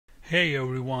Hey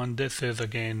everyone, this is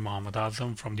again Mohammad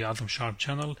Azam from the Azam Sharp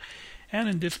channel, and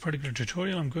in this particular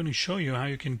tutorial I'm going to show you how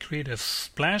you can create a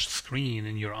splash screen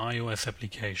in your iOS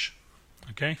application.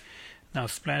 Okay, now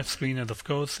splash screen is of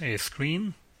course a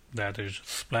screen that is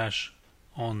splash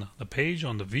on the page,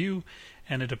 on the view,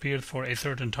 and it appears for a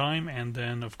certain time and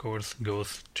then of course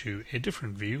goes to a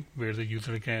different view where the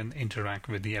user can interact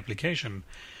with the application.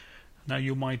 Now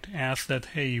you might ask that,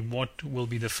 hey, what will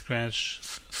be the splash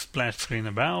screen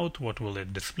about? What will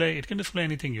it display? It can display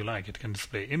anything you like. It can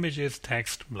display images,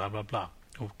 text, blah, blah, blah.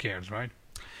 Who cares, right?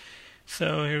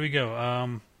 So here we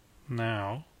go.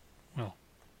 Now, well,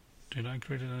 did I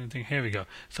create anything? Here we go.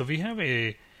 So we have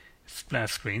a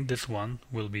splash screen. This one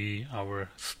will be our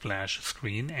splash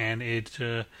screen, and it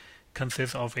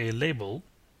consists of a label.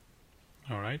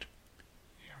 All right.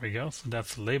 There we go. So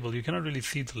that's the label. You cannot really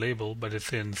see the label, but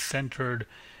it's centered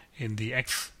in the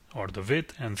X or the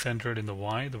width and centered in the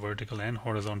Y, the vertical and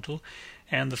horizontal.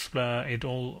 And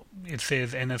it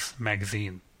says NS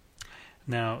Magazine.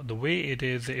 Now the way it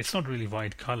is, it's not really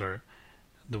white color.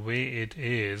 The way it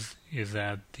is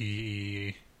that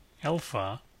the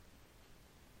alpha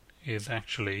is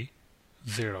actually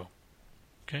 0.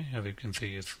 Okay, as you can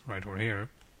see, it's right over here.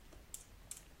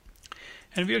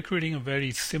 And we are creating a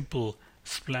very simple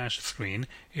splash screen.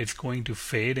 It's going to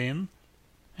fade in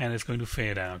and it's going to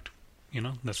fade out.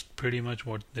 That's pretty much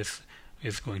what this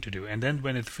is going to do. And then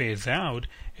when it fades out,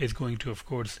 it's going to of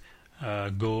course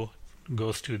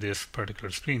goes to this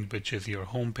particular screen, which is your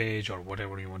home page or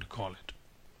whatever you want to call it.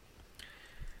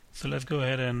 So let's go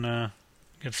ahead and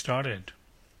get started.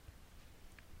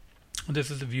 This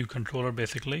is the view controller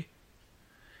basically,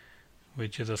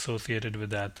 which is associated with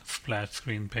that splash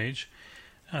screen page.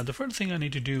 The first thing I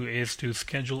need to do is to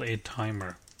schedule a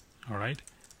timer, alright,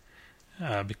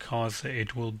 because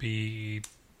it will be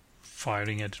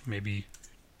firing at maybe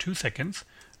 2 seconds.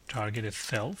 Target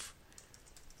itself,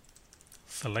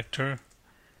 selector,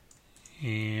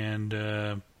 and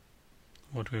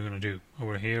what we're going to do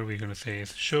over here, we're going to say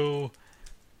is show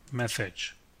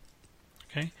message.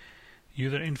 Okay,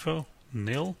 user info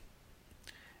nil,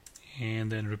 and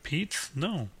then repeats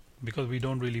no, because we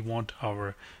don't really want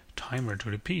our timer to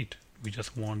repeat. We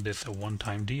just want this a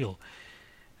one-time deal.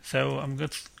 So I'm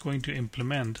just going to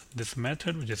implement this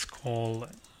method, which is called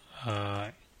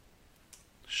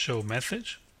show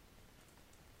message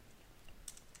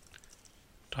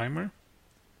timer.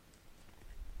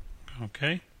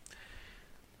 Okay,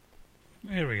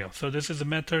 here we go. So this is the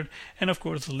method, and of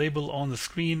course the label on the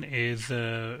screen is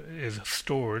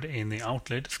stored in the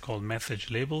outlet. It's called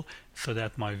message label, so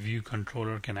that my view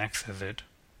controller can access it.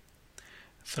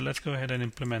 So let's go ahead and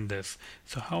implement this.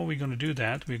 So how are we going to do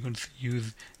that? We're going to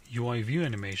use UI view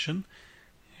animation,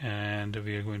 and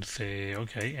we are going to say,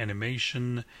 okay,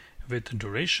 animation with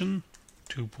duration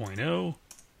 2.0,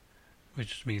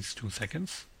 which means 2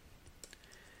 seconds.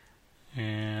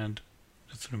 And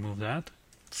let's remove that.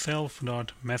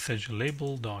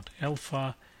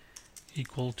 Self.messageLabel.alpha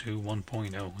equal to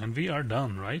 1.0, and we are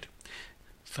done, right?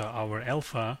 So our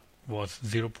alpha was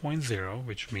 0.0,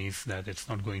 which means that it's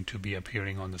not going to be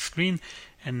appearing on the screen,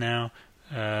 and now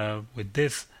with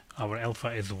this our alpha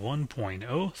is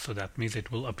 1.0, so that means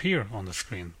it will appear on the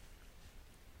screen.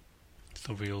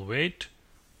 So we'll wait.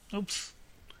 Oops,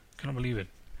 cannot believe it.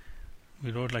 We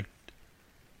wrote like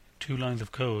 2 lines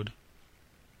of code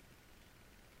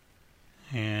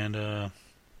and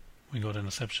we got an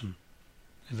exception.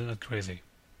 Isn't that crazy?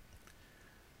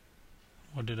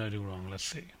 What did I do wrong? Let's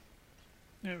see.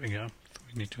 There we go. So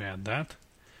we need to add that,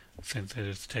 since it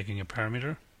is taking a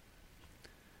parameter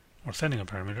or sending a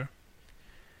parameter.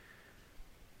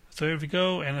 So here we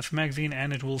go, NS Magazine,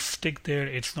 and it will stick there.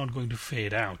 It's not going to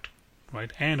fade out,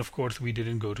 right? And of course we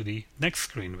didn't go to the next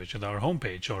screen, which is our home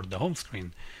page or the home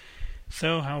screen.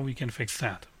 So how we can fix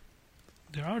that?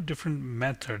 There are different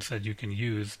methods that you can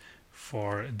use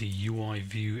for the UI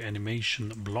view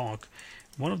animation block.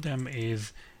 One of them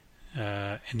is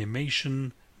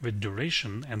animation with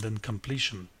duration and then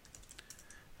completion,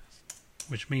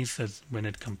 which means that when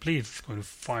it completes, it's going to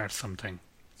fire something.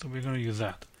 So we're going to use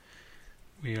that.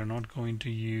 We are not going to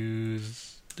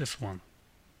use this one.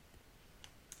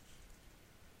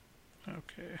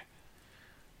 Okay,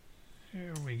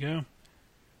 here we go.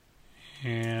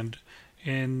 And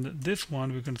in this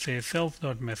one, we're going to say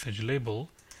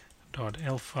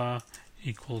self.messageLabel.alpha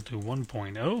equal to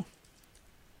 1.0.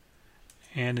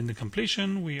 And in the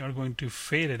completion, we are going to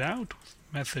fade it out.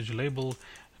 Message label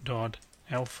dot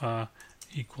alpha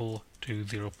equal to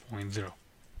 0.0.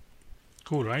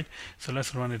 Cool, right? So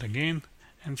let's run it again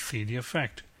and see the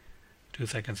effect. 2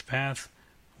 seconds pass.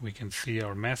 We can see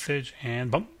our message,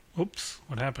 and bump, oops,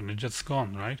 what happened? It just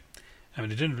gone, right? I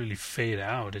mean, it didn't really fade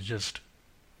out, it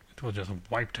was just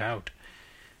wiped out.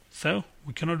 So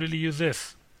we cannot really use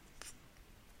this.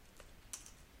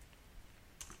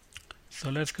 So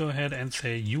let's go ahead and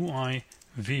say UI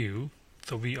view.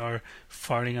 So we are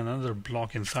firing another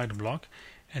block inside a block.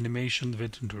 Animation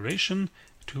with duration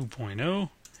 2.0,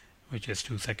 which is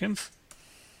 2 seconds.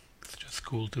 It's just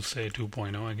cool to say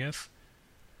 2.0, I guess.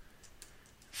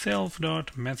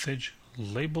 Self.message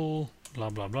label blah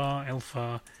blah blah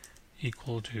alpha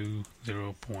equal to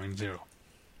 0.0.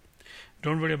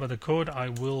 Don't worry about the code. I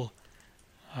will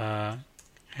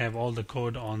have all the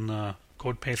code on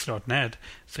codepaste.net,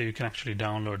 so you can actually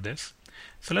download this.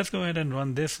 So let's go ahead and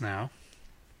run this now.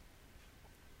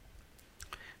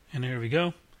 And here we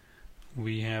go.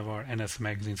 We have our NS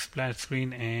Magazine splash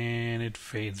screen, and it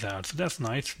fades out. So that's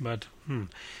nice, but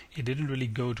it didn't really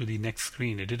go to the next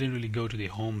screen. It didn't really go to the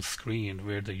home screen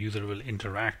where the user will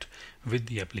interact with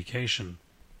the application,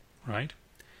 right?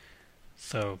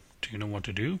 So do you know what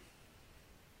to do?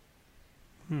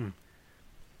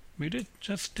 We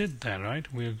just did that,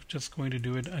 right? We're just going to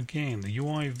do it again. The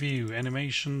UI view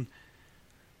animation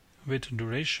with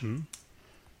duration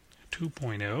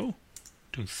 2.0,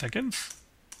 2 seconds.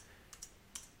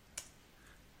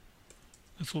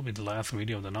 This will be the last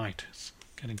video of the night. It's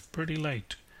getting pretty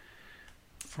late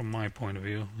from my point of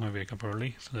view. I wake up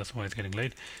early, so that's why it's getting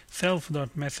late.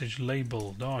 Self.message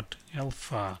label dot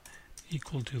alpha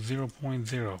equal to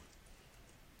 0.0.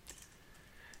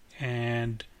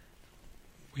 And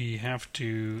we have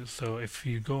to, so if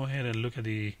you go ahead and look at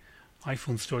the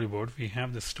iPhone storyboard, we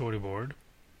have the storyboard.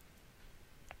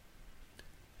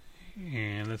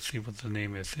 And let's see what the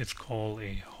name is. It's called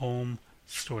a home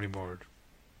storyboard.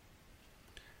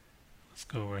 Let's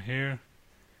go over here.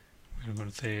 We're going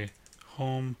to say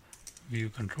home view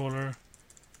controller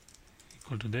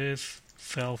equal to this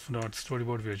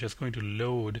self.storyboard. We're just going to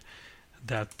load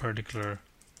that particular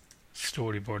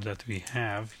storyboard that we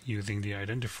have using the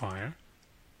identifier.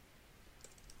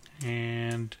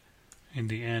 And in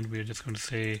the end, we're just going to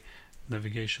say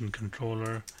navigation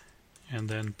controller and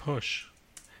then push.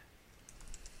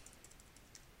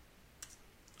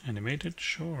 Animated?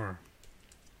 Sure.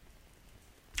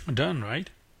 Done,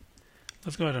 right?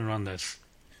 Let's go ahead and run this.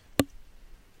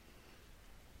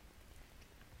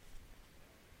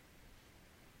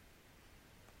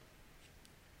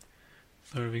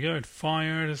 So there we go, it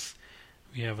fires.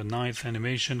 We have a nice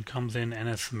animation, comes in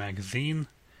NS Magazine.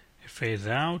 It fades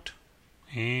out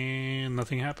and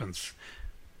nothing happens.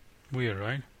 Weird,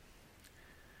 right?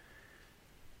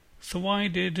 So why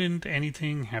didn't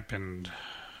anything happen?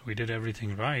 We did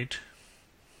everything right.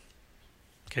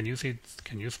 Can you see?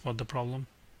 Can you spot the problem?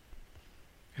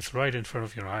 It's right in front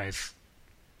of your eyes.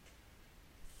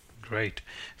 Great.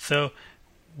 So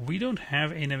we don't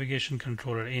have a navigation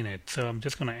controller in it, so I'm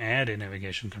just going to add a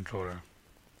navigation controller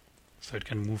so it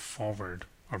can move forward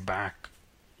or back.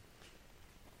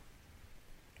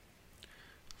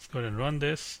 Let's go ahead and run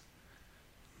this.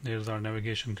 There's our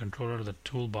navigation controller, the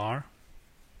toolbar,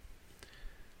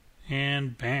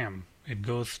 and bam, it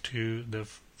goes to the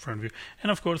front view.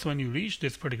 And of course, when you reach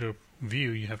this particular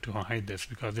view, you have to hide this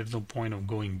because there's no point of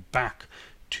going back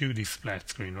to the splash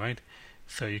screen, right?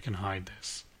 So you can hide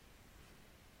this.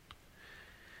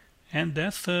 And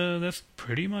that's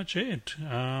pretty much it.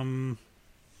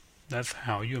 That's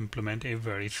how you implement a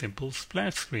very simple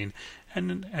splash screen.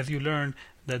 And as you learn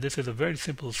that this is a very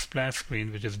simple splash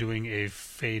screen which is doing a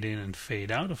fade in and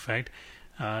fade out effect,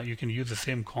 you can use the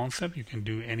same concept. You can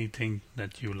do anything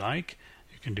that you like.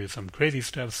 You can do some crazy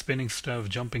stuff, spinning stuff,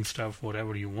 jumping stuff,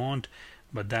 whatever you want.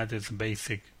 But that is the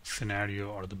basic scenario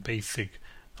or the basic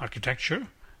architecture.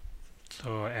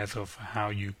 So as of how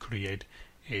you create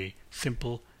a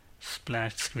simple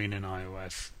splash screen in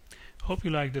iOS. Hope you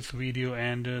like this video,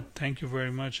 and thank you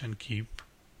very much and keep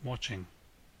watching.